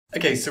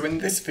Okay, so in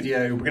this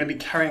video, we're going to be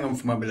carrying on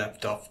from where we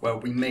left off, where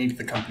we made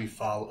the company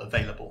file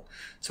available.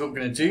 So what we're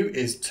going to do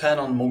is turn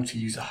on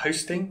multi-user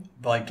hosting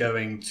by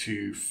going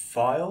to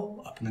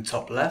File, up in the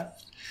top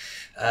left,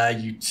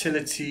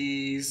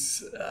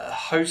 Utilities,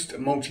 Host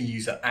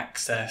multi-user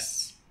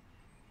access.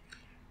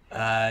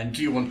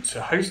 Do you want to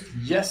host?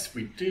 Yes,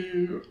 we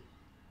do.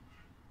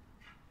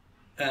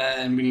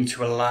 And we need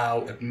to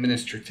allow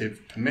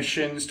administrative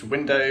permissions to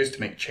Windows to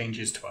make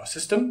changes to our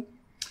system.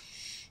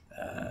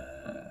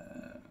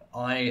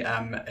 I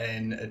am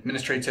an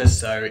administrator,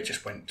 so it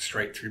just went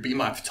straight through, but you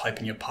might have to type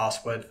in your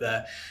password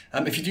there.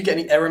 If you do get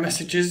any error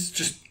messages,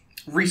 just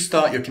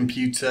restart your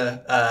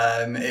computer.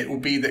 It will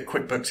be that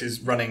QuickBooks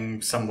is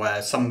running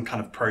somewhere, some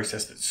kind of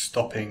process that's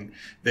stopping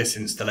this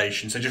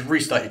installation. So just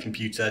restart your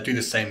computer, do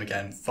the same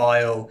again,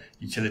 File,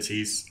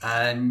 Utilities,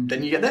 and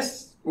then you get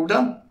this, all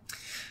done.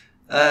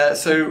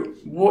 So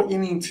what you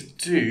need to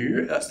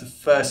do, that's the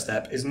first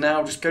step, is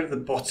now just go to the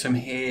bottom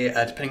here,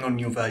 depending on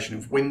your version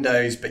of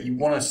Windows, but you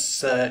want to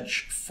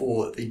search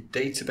for the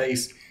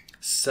Database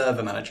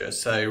Server Manager.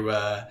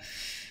 So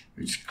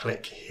we just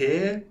click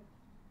here.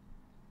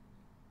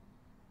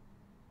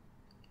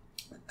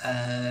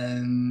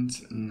 And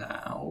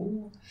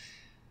now,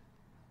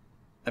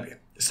 there we go.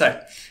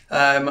 So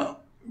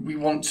we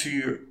want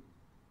to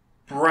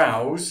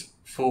browse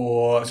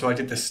for, so I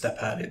did this step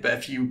earlier, but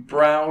if you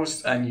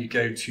browse and you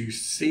go to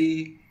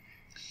see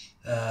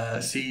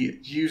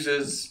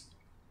users,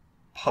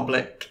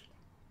 public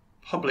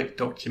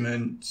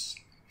documents,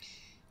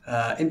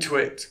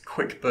 Intuit,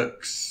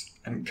 QuickBooks,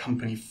 and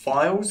company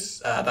files,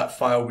 that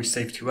file we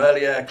saved to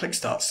earlier, click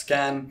start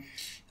scan.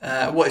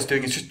 What it's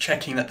doing is just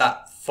checking that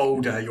that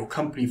folder, your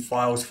company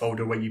files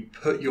folder where you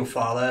put your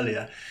file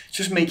earlier, it's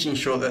just making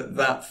sure that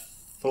that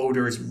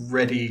folder is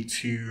ready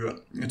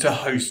to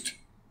host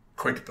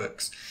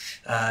QuickBooks.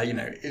 Are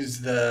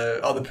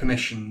the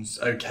permissions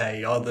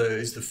okay?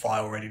 Is the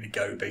file ready to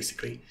go,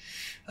 basically?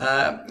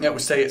 It will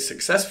say it's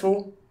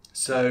successful,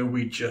 so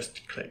we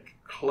just click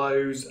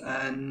close,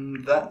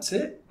 and that's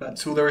it.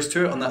 That's all there is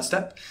to it on that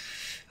step.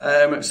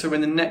 So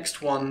in the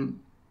next one,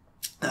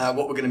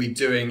 what we're going to be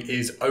doing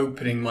is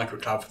opening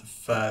MyQuickCloud for the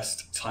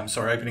first time.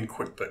 Sorry, opening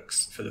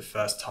QuickBooks for the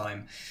first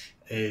time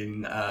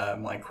in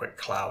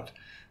MyQuickCloud.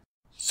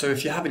 So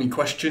if you have any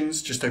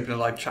questions, just open a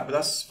live chat with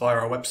us via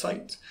our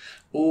website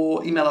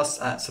or email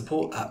us at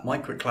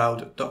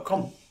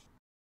support@myquickcloud.com.